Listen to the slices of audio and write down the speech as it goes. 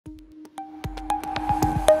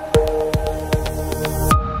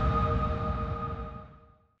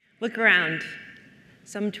Look around.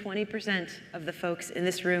 Some 20% of the folks in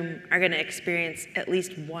this room are going to experience at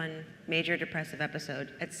least one major depressive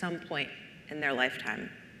episode at some point in their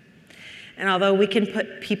lifetime. And although we can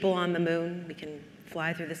put people on the moon, we can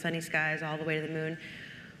fly through the sunny skies all the way to the moon,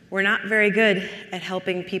 we're not very good at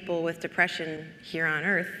helping people with depression here on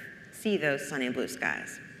Earth see those sunny blue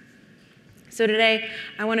skies. So today,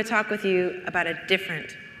 I want to talk with you about a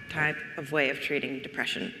different type of way of treating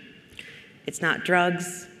depression. It's not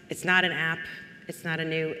drugs, it's not an app, it's not a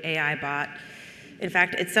new AI bot. In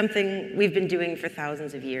fact, it's something we've been doing for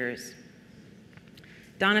thousands of years.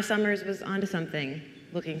 Donna Summers was onto something,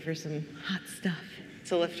 looking for some hot stuff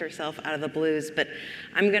to lift herself out of the blues, but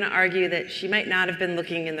I'm going to argue that she might not have been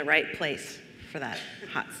looking in the right place for that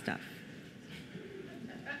hot stuff.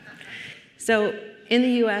 So in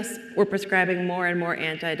the US, we're prescribing more and more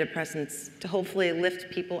antidepressants to hopefully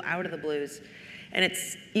lift people out of the blues, and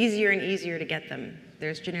it's easier and easier to get them.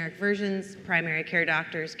 There's generic versions, primary care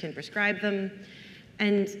doctors can prescribe them,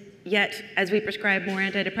 and yet, as we prescribe more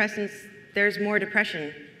antidepressants, there's more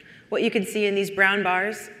depression. What you can see in these brown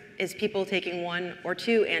bars is people taking 1 or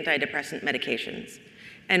 2 antidepressant medications.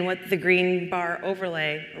 And what the green bar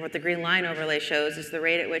overlay, or what the green line overlay shows, is the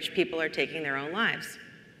rate at which people are taking their own lives.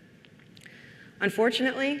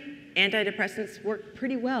 Unfortunately, antidepressants work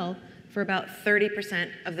pretty well for about 30%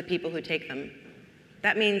 of the people who take them.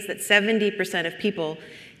 That means that 70% of people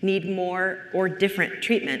need more or different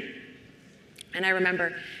treatment. And I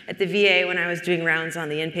remember at the VA when I was doing rounds on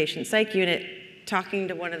the inpatient psych unit, talking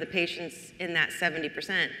to one of the patients in that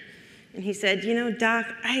 70%. And he said, you know, Doc,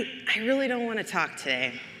 I really don't want to talk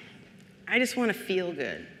today. I just want to feel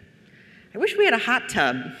good. I wish we had a hot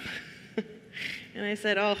tub. And I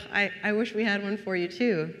said, oh, I wish we had one for you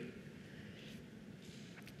too.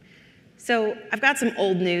 So I've got some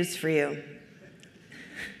old news for you.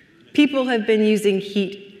 People have been using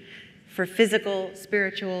heat for physical,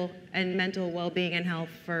 spiritual, and mental well-being and health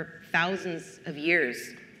for thousands of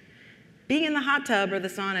years. Being in the hot tub or the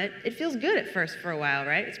sauna, it feels good at first for a while,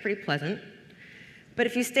 right? It's pretty pleasant. But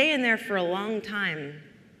if you stay in there for a long time,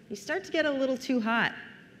 you start to get a little too hot.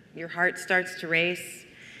 Your heart starts to race,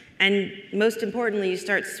 and most importantly, you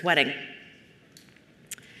start sweating.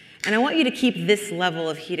 And I want you to keep this level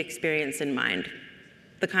of heat experience in mind.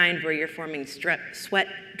 The kind where you're forming sweat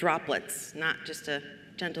droplets, not just a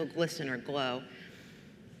gentle glisten or glow.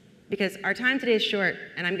 Because our time today is short,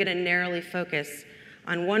 and I'm going to narrowly focus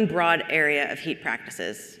on one broad area of heat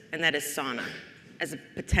practices, and that is sauna, as a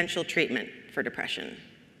potential treatment for depression.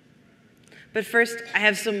 But first, I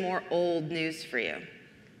have some more old news for you.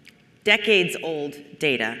 Decades-old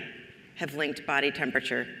data have linked body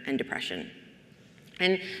temperature and depression.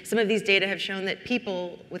 And some of these data have shown that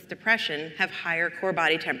people with depression have higher core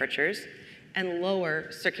body temperatures and lower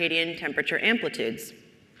circadian temperature amplitudes.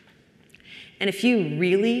 And a few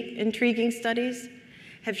really intriguing studies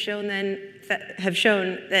have shown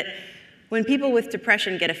that when people with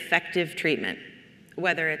depression get effective treatment,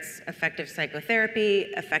 whether it's effective psychotherapy,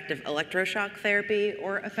 effective electroshock therapy,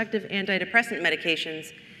 or effective antidepressant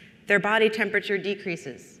medications, their body temperature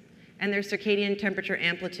decreases and their circadian temperature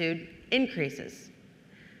amplitude increases.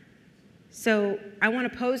 So I want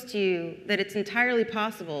to pose to you that it's entirely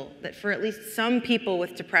possible that for at least some people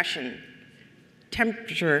with depression,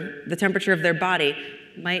 the temperature of their body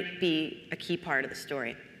might be a key part of the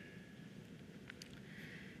story.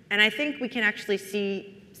 And I think we can actually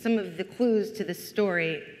see some of the clues to this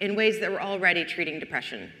story in ways that we're already treating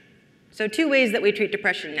depression. So 2 ways that we treat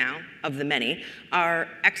depression now, of the many, are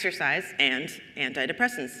exercise and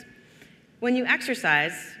antidepressants. When you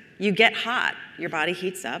exercise, you get hot, your body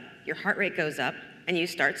heats up, your heart rate goes up, and you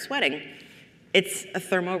start sweating. It's a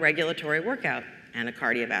thermoregulatory workout and a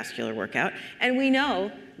cardiovascular workout, and we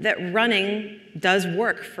know that running does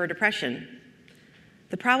work for depression.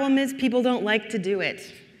 The problem is people don't like to do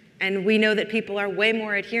it, and we know that people are way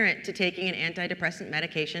more adherent to taking an antidepressant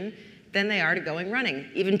medication than they are to going running.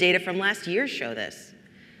 Even data from last year show this.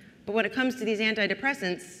 But when it comes to these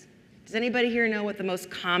antidepressants, does anybody here know what the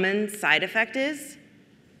most common side effect is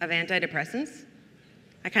of antidepressants?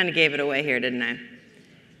 I kind of gave it away here, didn't I?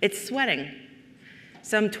 It's sweating.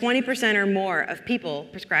 Some 20% or more of people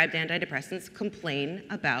prescribed antidepressants complain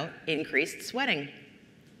about increased sweating.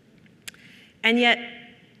 And yet,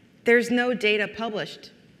 there's no data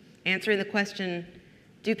published answering the question,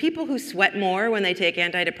 do people who sweat more when they take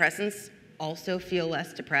antidepressants also feel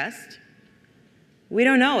less depressed? We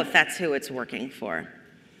don't know if that's who it's working for.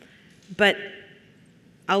 But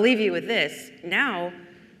I'll leave you with this. Now,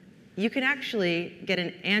 you can actually get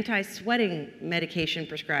an anti-sweating medication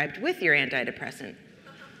prescribed with your antidepressant.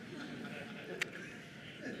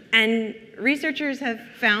 And researchers have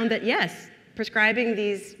found that, yes, prescribing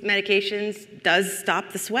these medications does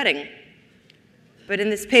stop the sweating. But in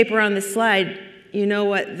this paper on this slide, you know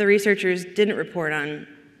what the researchers didn't report on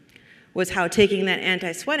was how taking that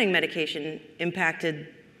anti-sweating medication impacted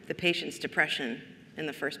the patient's depression in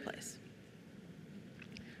the first place.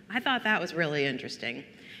 I thought that was really interesting.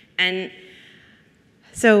 And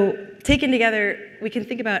so taken together, we can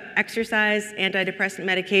think about exercise, antidepressant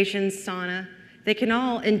medications, sauna. They can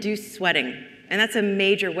all induce sweating, and that's a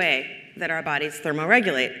major way that our bodies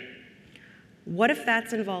thermoregulate. What if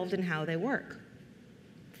that's involved in how they work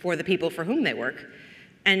for the people for whom they work?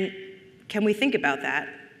 And can we think about that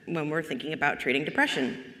when we're thinking about treating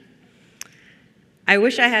depression? I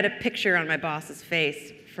wish I had a picture on my boss's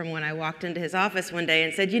face from when I walked into his office one day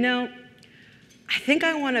and said, you know, I think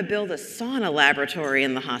I want to build a sauna laboratory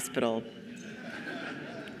in the hospital.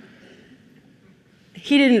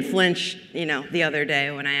 He didn't flinch, the other day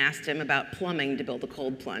when I asked him about plumbing to build a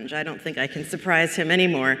cold plunge. I don't think I can surprise him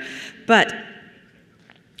anymore. But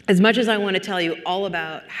as much as I want to tell you all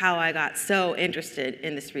about how I got so interested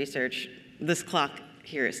in this research, this clock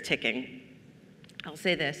here is ticking. I'll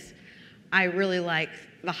say this. I really like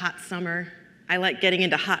the hot summer. I like getting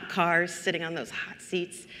into hot cars, sitting on those hot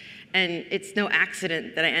seats. And it's no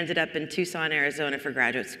accident that I ended up in Tucson, Arizona for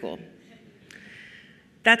graduate school.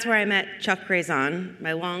 That's where I met Chuck Grazon,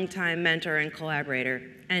 my longtime mentor and collaborator.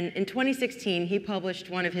 And in 2016, he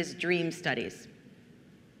published one of his dream studies.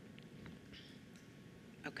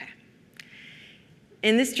 Okay.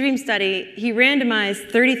 In this dream study, he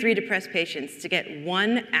randomized 33 depressed patients to get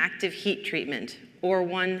one active heat treatment or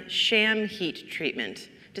one sham heat treatment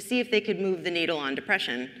to see if they could move the needle on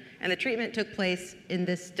depression. And the treatment took place in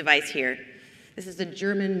this device here. This is a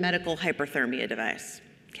German medical hyperthermia device.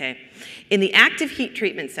 Okay. In the active heat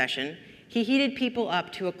treatment session, he heated people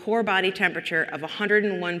up to a core body temperature of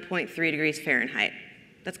 101.3 degrees Fahrenheit.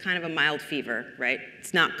 That's kind of a mild fever, right?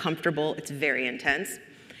 It's not comfortable, it's very intense.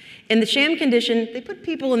 In the sham condition, they put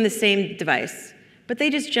people in the same device, but they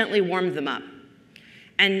just gently warmed them up.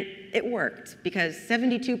 And it worked, because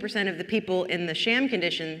 72% of the people in the sham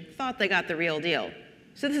condition thought they got the real deal.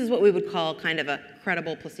 So this is what we would call kind of a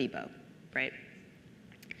credible placebo, right?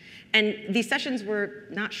 And these sessions were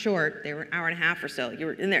not short. They were an hour and a half or so. You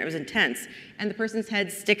were in there. It was intense. And the person's head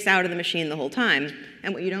sticks out of the machine the whole time.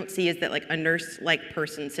 And what you don't see is that a nurse-like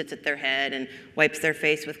person sits at their head and wipes their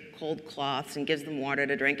face with cold cloths and gives them water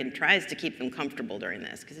to drink and tries to keep them comfortable during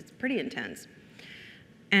this, because it's pretty intense.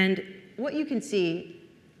 And what you can see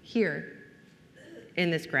here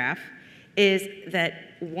in this graph is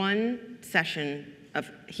that one session of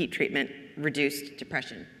heat treatment reduced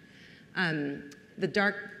depression. The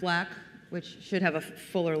dark black, which should have a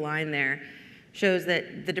fuller line there, shows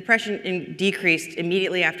that the depression decreased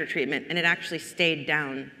immediately after treatment, and it actually stayed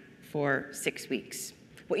down for 6 weeks.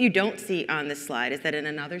 What you don't see on this slide is that in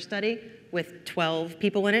another study with 12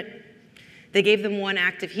 people in it, they gave them one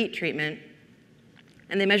active heat treatment,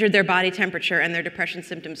 and they measured their body temperature and their depression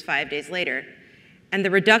symptoms 5 days later. And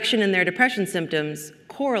the reduction in their depression symptoms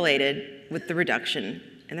correlated with the reduction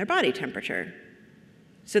in their body temperature.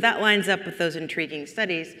 So that lines up with those intriguing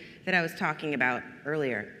studies that I was talking about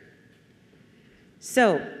earlier.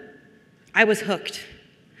 So I was hooked,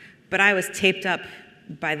 but I was taped up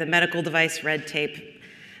by the medical device red tape.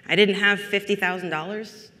 I didn't have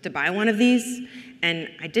 $50,000 to buy one of these, and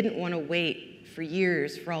I didn't want to wait for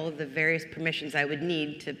years for all of the various permissions I would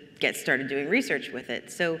need to get started doing research with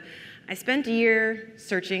it. So I spent a year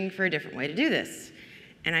searching for a different way to do this,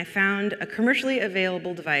 and I found a commercially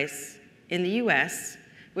available device in the US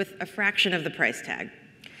with a fraction of the price tag.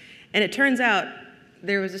 And it turns out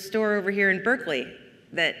there was a store over here in Berkeley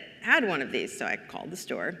that had one of these, so I called the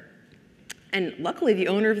store. And luckily, the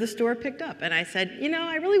owner of the store picked up, and I said,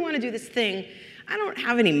 I really want to do this thing. I don't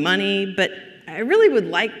have any money, but I really would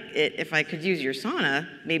like it if I could use your sauna,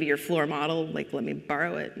 maybe your floor model, let me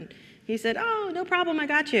borrow it. And he said, oh, no problem, I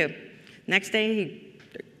got you. Next day, he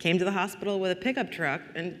came to the hospital with a pickup truck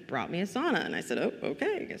and brought me a sauna. And I said, oh,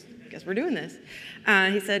 okay, I guess we're doing this.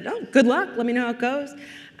 He said, oh, good luck, let me know how it goes.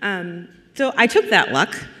 So I took that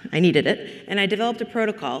luck, I needed it, and I developed a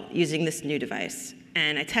protocol using this new device.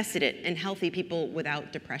 And I tested it in healthy people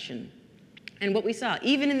without depression. And what we saw,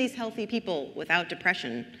 even in these healthy people without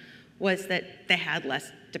depression, was that they had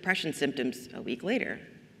less depression symptoms a week later.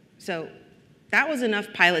 So that was enough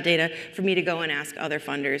pilot data for me to go and ask other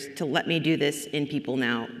funders to let me do this in people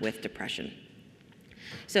now with depression.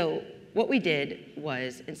 So what we did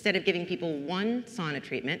was, instead of giving people one sauna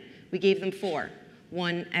treatment, we gave them 4,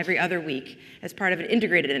 one every other week, as part of an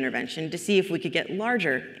integrated intervention to see if we could get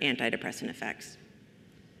larger antidepressant effects.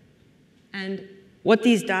 And What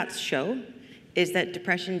these dots show is that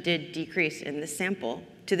depression did decrease in this sample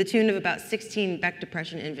to the tune of about 16 Beck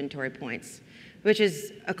Depression Inventory points, which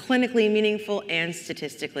is a clinically meaningful and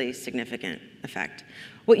statistically significant effect.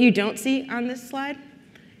 What you don't see on this slide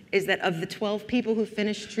is that of the 12 people who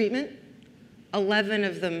finished treatment, 11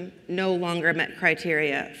 of them no longer met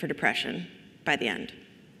criteria for depression by the end.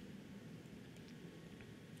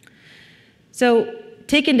 So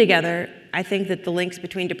taken together, I think that the links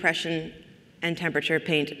between depression and temperature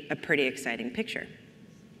paint a pretty exciting picture.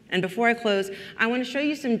 And before I close, I want to show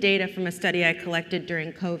you some data from a study I collected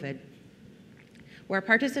during COVID, where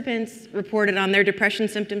participants reported on their depression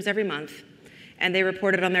symptoms every month, and they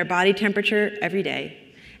reported on their body temperature every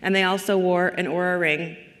day, and they also wore an Oura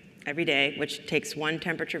ring every day, which takes 1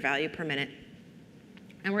 temperature value per minute.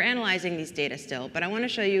 And we're analyzing these data still, but I want to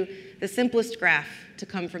show you the simplest graph to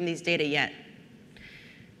come from these data yet.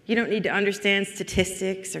 You don't need to understand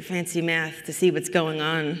statistics or fancy math to see what's going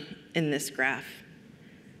on in this graph.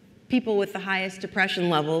 People with the highest depression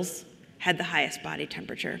levels had the highest body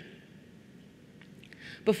temperature.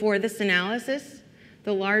 Before this analysis,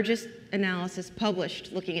 the largest analysis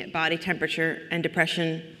published looking at body temperature and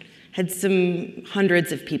depression had some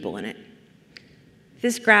hundreds of people in it.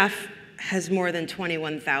 This graph has more than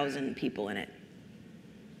 21,000 people in it.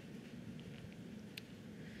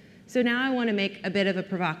 So now I want to make a bit of a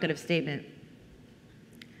provocative statement.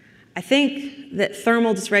 I think that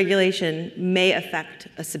thermal dysregulation may affect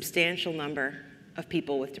a substantial number of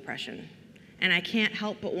people with depression. And I can't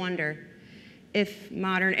help but wonder if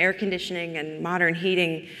modern air conditioning and modern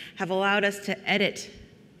heating have allowed us to edit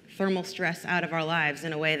thermal stress out of our lives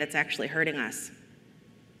in a way that's actually hurting us.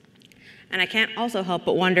 And I can't also help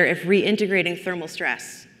but wonder if reintegrating thermal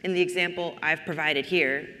stress, in the example I've provided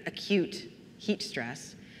here, acute heat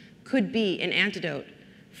stress, could be an antidote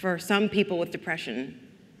for some people with depression,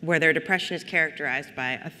 where their depression is characterized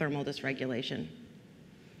by a thermal dysregulation.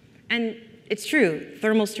 And it's true,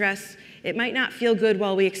 thermal stress, it might not feel good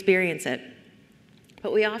while we experience it,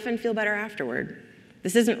 but we often feel better afterward.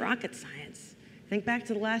 This isn't rocket science. Think back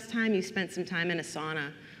to the last time you spent some time in a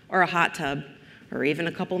sauna or a hot tub, or even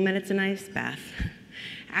a couple minutes in an ice bath.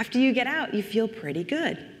 After you get out, you feel pretty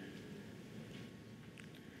good.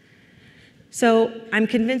 So I'm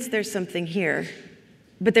convinced there's something here,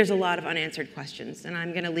 but there's a lot of unanswered questions, and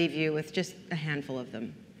I'm going to leave you with just a handful of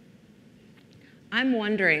them. I'm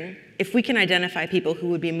wondering if we can identify people who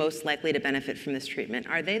would be most likely to benefit from this treatment.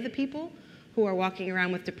 Are they the people who are walking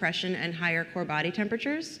around with depression and higher core body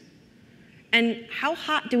temperatures? And how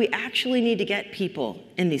hot do we actually need to get people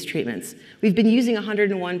in these treatments? We've been using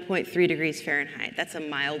 101.3 degrees Fahrenheit. That's a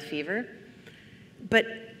mild fever. But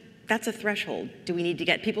that's a threshold. Do we need to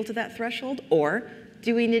get people to that threshold? Or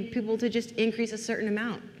do we need people to just increase a certain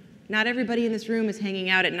amount? Not everybody in this room is hanging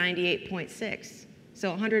out at 98.6.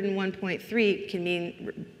 So 101.3 can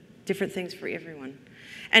mean different things for everyone.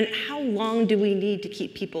 And how long do we need to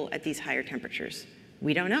keep people at these higher temperatures?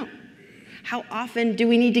 We don't know. How often do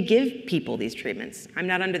we need to give people these treatments? I'm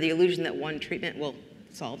not under the illusion that one treatment will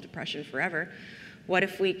solve depression forever. What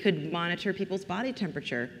if we could monitor people's body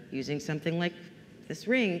temperature using something like this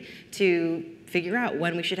ring to figure out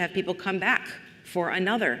when we should have people come back for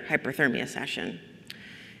another hyperthermia session?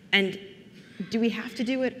 And do we have to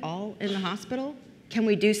do it all in the hospital? Can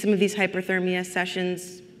we do some of these hyperthermia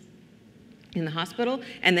sessions in the hospital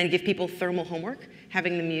and then give people thermal homework,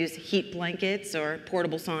 having them use heat blankets or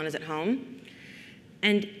portable saunas at home?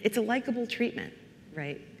 And it's a likable treatment,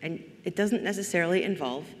 right? And it doesn't necessarily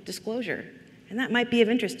involve disclosure. And that might be of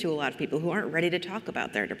interest to a lot of people who aren't ready to talk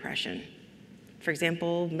about their depression. For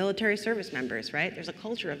example, military service members, right? There's a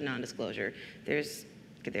culture of non-disclosure. There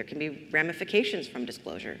can be ramifications from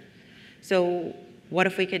disclosure. So what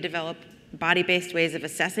if we could develop body-based ways of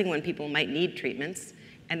assessing when people might need treatments,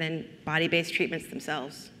 and then body-based treatments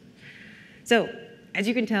themselves? So, as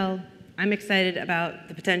you can tell, I'm excited about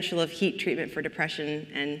the potential of heat treatment for depression,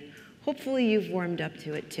 and hopefully you've warmed up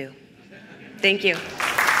to it too. Thank you.